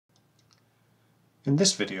In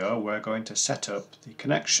this video we're going to set up the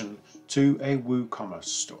connection to a WooCommerce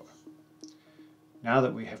store. Now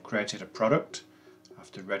that we have created a product,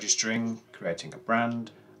 after registering, creating a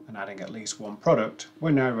brand and adding at least one product,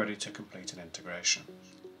 we're now ready to complete an integration.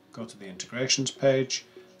 Go to the integrations page,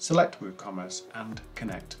 select WooCommerce and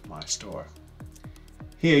connect My Store.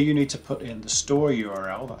 Here you need to put in the store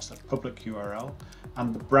URL, that's the public URL,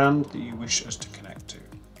 and the brand that you wish us to connect to.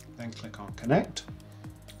 Then click on Connect.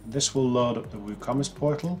 This will load up the WooCommerce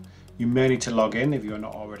portal. You may need to log in if you're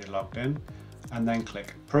not already logged in, and then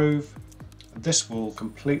click Approve. This will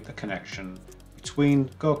complete the connection between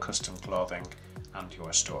GoCustom Clothing and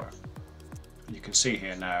your store. And you can see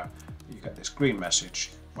here now that you get this green message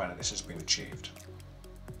when this has been achieved.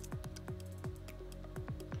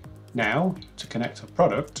 Now, to connect a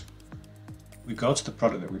product, we go to the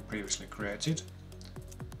product that we previously created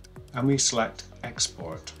and we select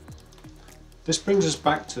Export. This brings us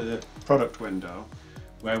back to the product window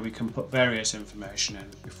where we can put various information in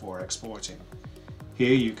before exporting.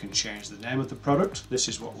 Here you can change the name of the product. This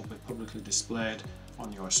is what will be publicly displayed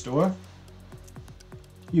on your store.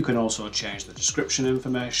 You can also change the description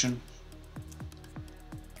information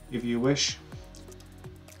if you wish.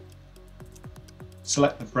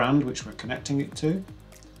 Select the brand which we're connecting it to,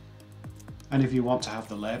 and if you want to have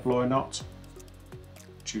the label or not,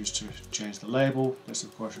 choose to change the label. This,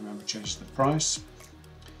 of course, remember, changes the price.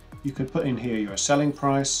 You can put in here your selling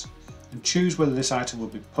price and choose whether this item will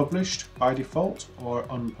be published by default or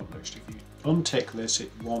unpublished. If you untick this, it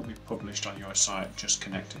won't be published on your site, just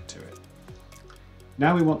connected to it.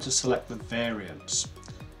 Now we want to select the variants.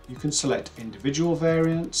 You can select individual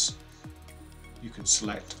variants. You can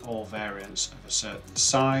select all variants of a certain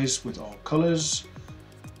size with all colours.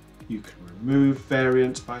 You can remove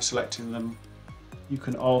variants by selecting them. You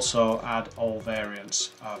can also add all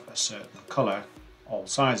variants of a certain colour, all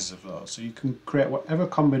sizes of those. So you can create whatever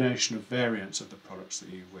combination of variants of the products that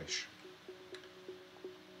you wish.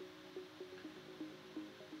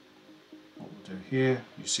 What we'll do here,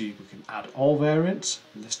 you see we can add all variants,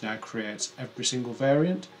 and this now creates every single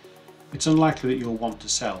variant. It's unlikely that you'll want to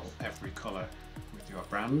sell every colour with your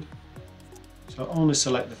brand, so only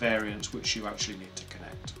select the variants which you actually need to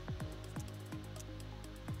connect.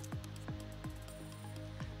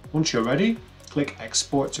 Once you're ready, click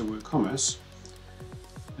Export to WooCommerce,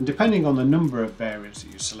 and depending on the number of variants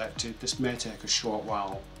that you selected, this may take a short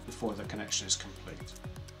while before the connection is complete.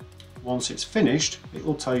 Once it's finished, it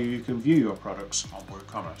will tell you can view your products on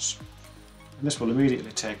WooCommerce, and this will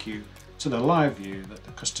immediately take you to the live view that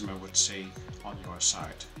the customer would see on your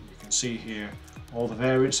site. You can see here all the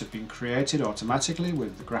variants have been created automatically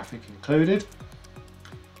with the graphic included.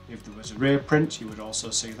 If there was a rear print, you would also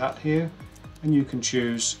see that here, and you can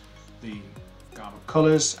choose the garment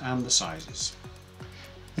colours and the sizes.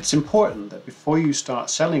 It's important that before you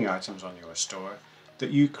start selling items on your store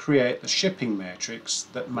that you create the shipping matrix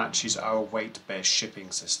that matches our weight-based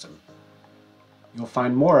shipping system. You'll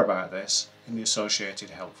find more about this in the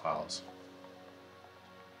associated help files.